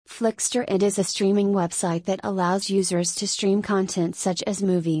Flixtor. It is a streaming website that allows users to stream content such as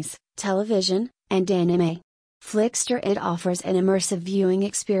movies, television, and anime. Flixtor. It offers an immersive viewing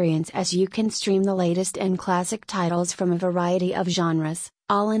experience as you can stream the latest and classic titles from a variety of genres,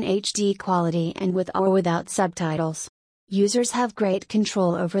 all in HD quality and with or without subtitles. Users have great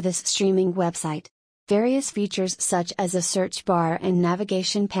control over this streaming website. Various features such as a search bar and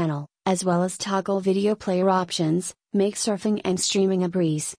navigation panel, as well as toggle video player options, make surfing and streaming a breeze.